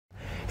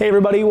Hey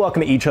everybody,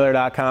 welcome to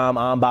etrailer.com.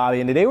 I'm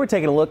Bobby, and today we're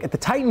taking a look at the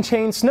Titan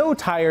Chain Snow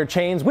Tire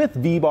Chains with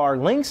V-bar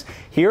links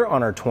here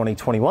on our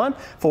 2021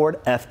 Ford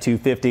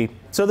F-250.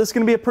 So this is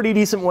going to be a pretty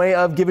decent way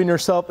of giving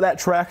yourself that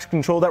traction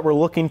control that we're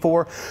looking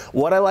for.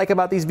 What I like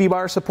about these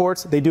V-bar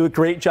supports, they do a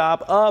great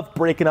job of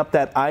breaking up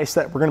that ice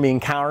that we're going to be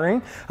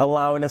encountering,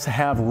 allowing us to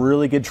have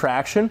really good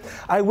traction.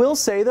 I will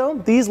say though,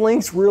 these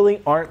links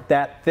really aren't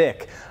that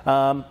thick.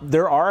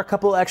 There are a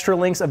couple extra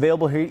links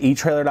available here at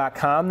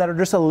etrailer.com that are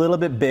just a little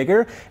bit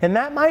bigger, and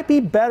that might be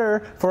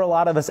better for a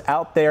lot of us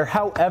out there.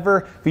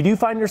 However, if you do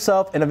find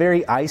yourself in a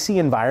very icy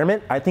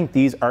environment, I think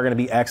these are going to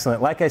be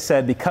excellent. Like I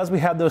said, because we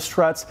have those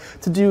struts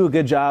to do a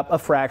good job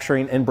of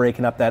fracturing and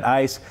breaking up that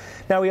ice.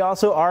 Now we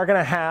also are going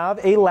to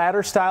have a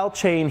ladder style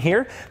chain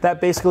here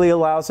that basically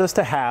allows us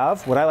to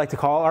have what I like to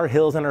call our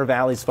hills and our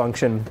valleys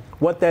function.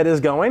 What that is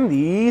going,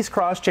 these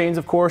cross chains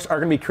of course are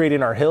going to be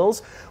creating our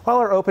hills, while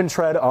our open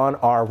tread on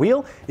our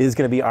wheel is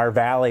going to be our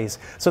valleys.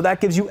 So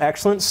that gives you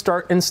excellent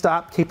start and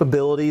stop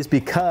capabilities,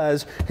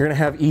 because you're going to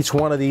have each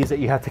one of these that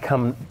you have to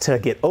come to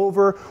get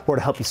over or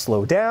to help you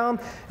slow down.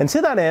 And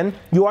to that end,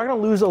 you are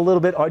going to lose a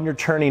little bit on your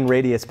turning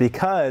radius,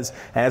 because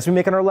as we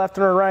make on our left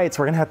and our rights,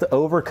 we're going to have to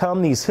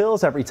overcome these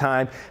hills every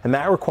time, and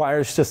that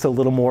requires just a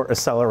little more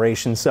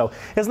acceleration. So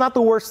it's not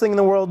the worst thing in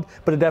the world,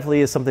 but it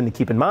definitely is something to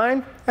keep in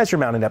mind as you're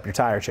mounting up your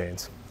tire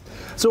chains.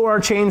 So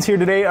our chains here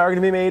today are going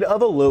to be made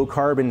of a low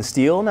carbon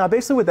steel. Now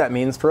basically what that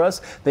means for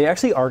us, they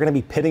actually are going to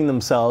be pitting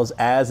themselves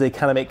as they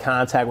kind of make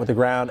contact with the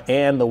ground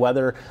and the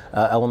weather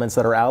elements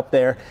that are out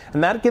there.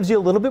 And that gives you a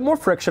little bit more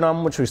friction on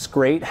them, which is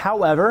great.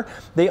 However,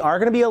 they are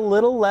going to be a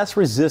little less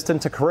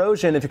resistant to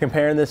corrosion if you're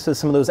comparing this to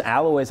some of those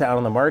alloys out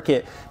on the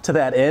market. To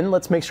that end,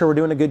 let's make sure we're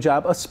doing a good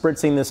job of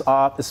spritzing this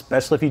off,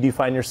 especially if you do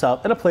find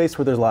yourself in a place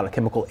where there's a lot of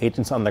chemical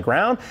agents on the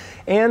ground.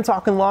 And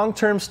talking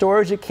long-term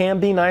storage, it can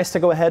be nice to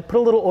go ahead, put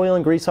a little oil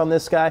and grease on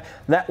this guy.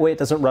 That way it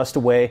doesn't rust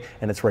away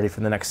and it's ready for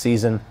the next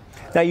season.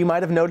 Now you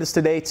might have noticed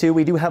today too,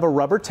 we do have a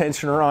rubber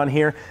tensioner on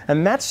here,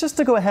 and that's just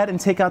to go ahead and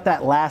take out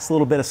that last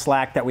little bit of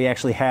slack that we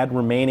actually had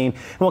remaining.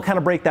 And we'll kind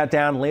of break that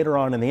down later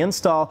on in the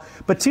install.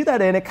 But to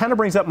that end, it kind of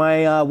brings up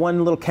my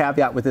one little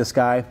caveat with this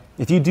guy.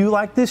 If you do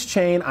like this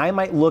chain, I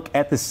might look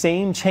at the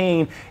same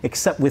chain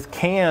except with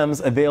cams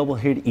available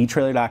here at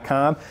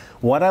etrailer.com.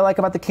 What I like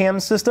about the cam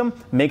system,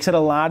 makes it a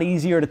lot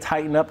easier to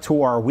tighten up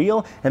to our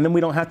wheel, and then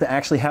we don't have to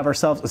actually have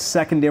ourselves a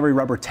secondary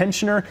rubber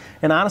tensioner.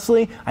 And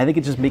honestly, I think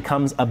it just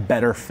becomes a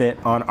better fit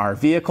on our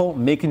vehicle,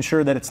 making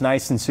sure that it's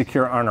nice and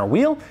secure on our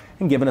wheel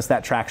and giving us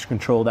that traction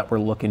control that we're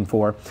looking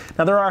for.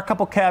 Now there are a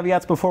couple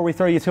caveats before we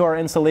throw you to our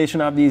installation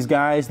of these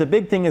guys. The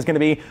big thing is going to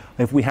be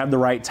if we have the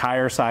right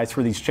tire size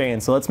for these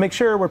chains. So let's make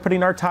sure we're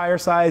putting our tire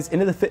size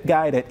into the fit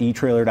guide at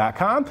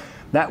etrailer.com.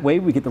 That way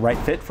we get the right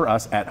fit for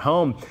us at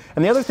home.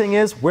 And the other thing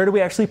is, where do we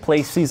actually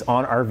place these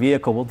on our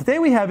vehicle? Well, today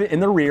we have it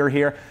in the rear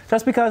here,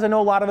 just because I know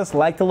a lot of us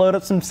like to load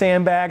up some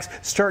sandbags,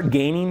 start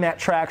gaining that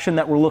traction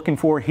that we're looking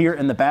for here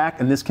in the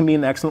back, and this can be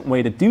an excellent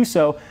way to do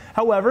so.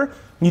 However,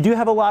 you do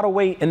have a lot of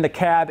weight in the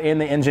cab and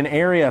the engine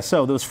area,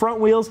 so those front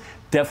wheels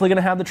definitely going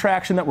to have the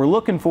traction that we're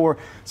looking for.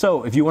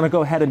 So if you want to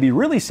go ahead and be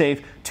really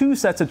safe, 2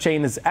 sets of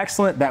chain is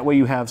excellent. That way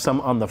you have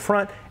some on the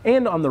front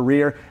and on the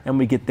rear, and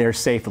we get there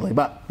safely.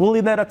 But we'll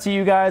leave that up to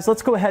you guys.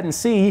 Let's go ahead and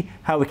see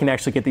how we can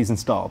actually get these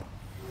installed.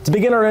 To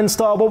begin our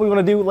install, what we want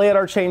to do, lay out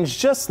our chains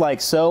just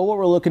like so. What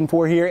we're looking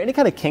for here, any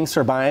kind of kinks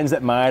or binds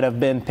that might have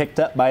been picked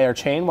up by our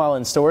chain while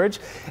in storage.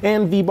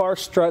 And V-bar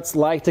struts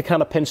like to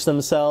kind of pinch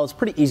themselves.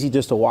 Pretty easy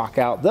just to walk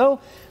out though,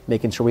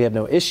 making sure we have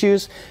no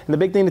issues. And the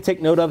big thing to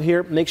take note of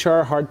here, make sure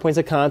our hard points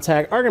of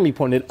contact are going to be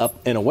pointed up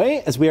and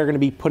away, as we are going to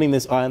be putting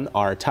this on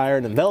our tire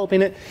and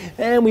enveloping it.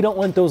 And we don't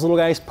want those little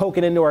guys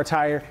poking into our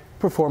tire,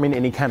 performing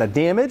any kind of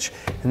damage.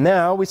 And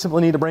now we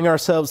simply need to bring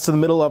ourselves to the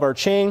middle of our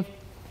chain.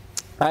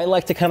 I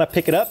like to kind of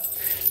pick it up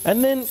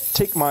and then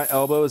take my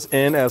elbows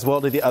in as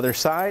well to the other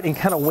side and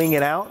kind of wing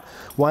it out.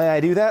 Why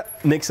I do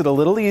that, makes it a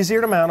little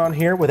easier to mount on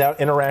here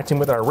without interacting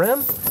with our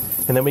rim.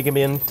 And then we can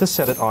begin to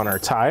set it on our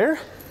tire.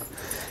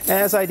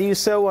 As I do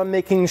so, I'm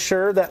making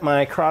sure that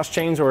my cross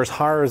chains are as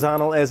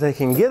horizontal as I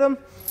can get them,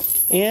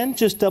 and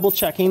just double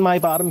checking my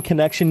bottom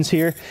connections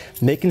here,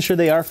 making sure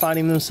they are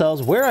finding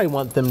themselves where I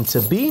want them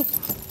to be.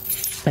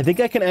 I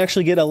think I can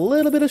actually get a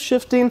little bit of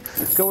shifting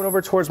going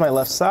over towards my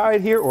left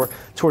side here, or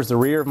towards the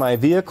rear of my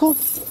vehicle.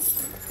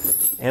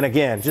 And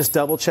again, just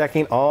double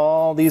checking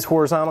all these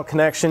horizontal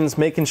connections,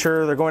 making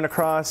sure they're going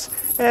across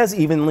as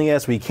evenly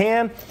as we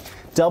can.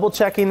 Double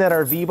checking that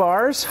our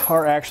V-bars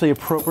are actually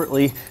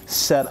appropriately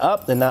set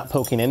up and not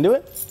poking into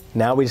it.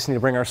 Now we just need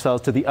to bring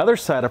ourselves to the other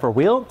side of our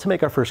wheel to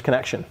make our first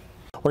connection.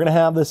 We're going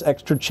to have this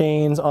extra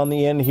chains on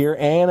the end here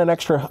and an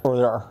extra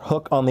or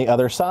hook on the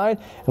other side,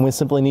 and we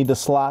simply need to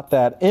slot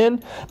that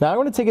in. Now I'm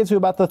going to take it to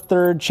about the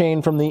 3rd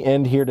chain from the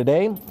end here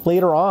today.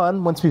 Later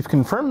on, once we've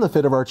confirmed the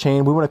fit of our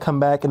chain, we want to come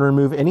back and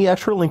remove any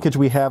extra linkage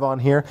we have on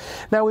here.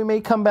 Now we may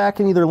come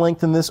back and either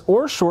lengthen this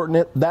or shorten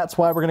it. That's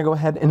why we're going to go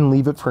ahead and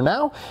leave it for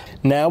now.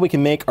 Now we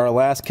can make our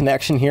last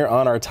connection here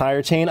on our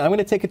tire chain. I'm going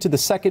to take it to the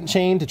 2nd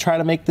chain to try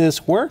to make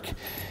this work.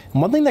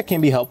 And one thing that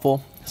can be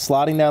helpful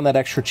slotting down that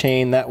extra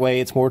chain. That way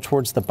it's more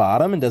towards the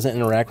bottom and doesn't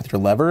interact with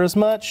your lever as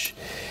much.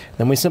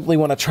 Then we simply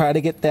want to try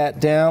to get that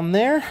down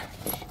there,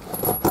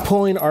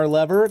 pulling our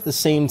lever at the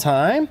same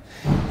time.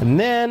 And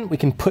then we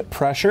can put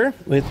pressure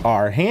with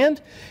our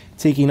hand,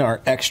 taking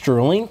our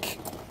extra link,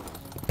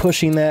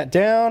 pushing that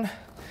down,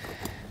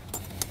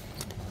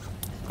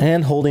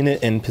 and holding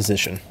it in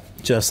position,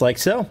 just like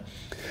so.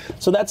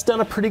 So that's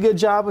done a pretty good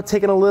job of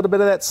taking a little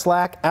bit of that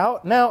slack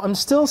out. Now I'm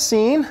still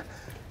seeing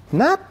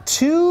not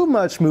too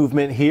much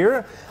movement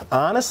here.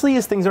 Honestly,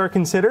 as things are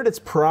considered, it's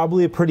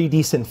probably a pretty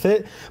decent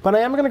fit, but I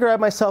am gonna grab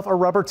myself a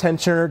rubber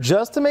tensioner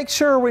just to make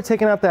sure we're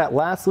taking out that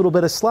last little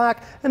bit of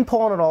slack and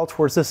pulling it all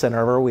towards the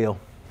center of our wheel.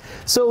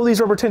 So these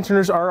rubber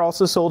tensioners are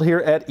also sold here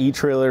at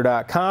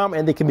etrailer.com,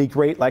 and they can be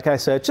great, like I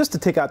said, just to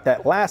take out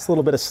that last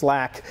little bit of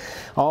slack.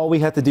 All we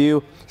have to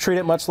do, treat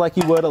it much like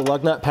you would a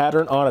lug nut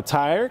pattern on a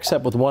tire,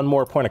 except with one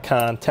more point of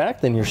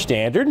contact than your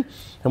standard.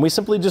 And we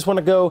simply just want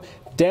to go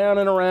down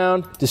and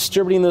around,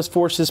 distributing those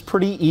forces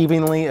pretty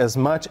evenly as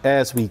much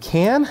as we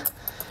can.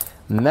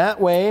 And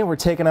that way, we're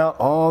taking out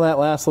all that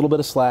last little bit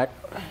of slack.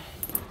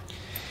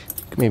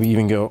 Maybe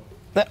even go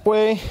that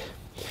way,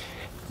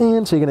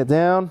 and taking it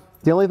down.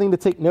 The only thing to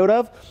take note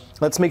of,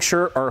 let's make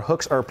sure our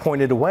hooks are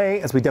pointed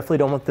away, as we definitely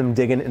don't want them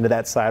digging into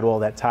that sidewall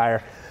of that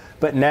tire.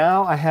 But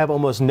now I have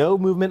almost no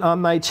movement on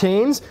my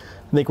chains.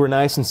 I think we're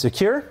nice and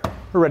secure.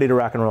 We're ready to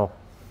rock and roll.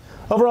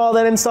 Overall,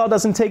 that install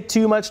doesn't take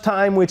too much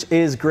time, which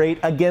is great.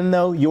 Again,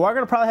 though, you are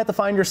going to probably have to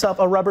find yourself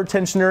a rubber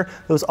tensioner.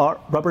 Those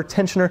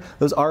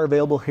are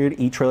available here at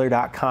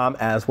etrailer.com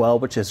as well,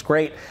 which is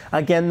great.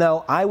 Again,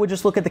 though, I would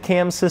just look at the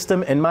cam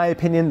system. In my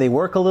opinion, they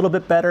work a little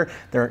bit better.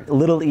 They're a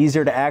little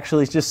easier to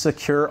actually just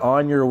secure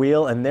on your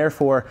wheel, and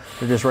therefore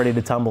they're just ready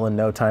to tumble in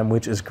no time,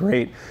 which is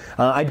great.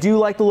 I do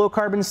like the low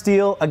carbon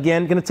steel.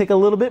 Again, going to take a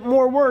little bit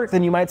more work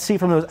than you might see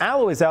from those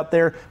alloys out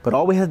there, but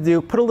all we have to do,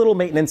 put a little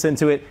maintenance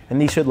into it,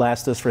 and these should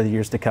last us for the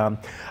years to come.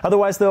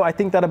 Otherwise, though, I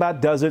think that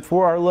about does it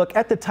for our look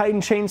at the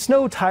Titan Chain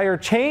Snow Tire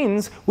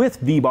Chains with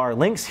V-bar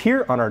links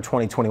here on our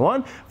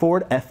 2021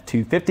 Ford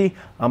F-250.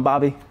 I'm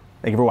Bobby.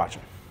 Thank you for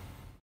watching.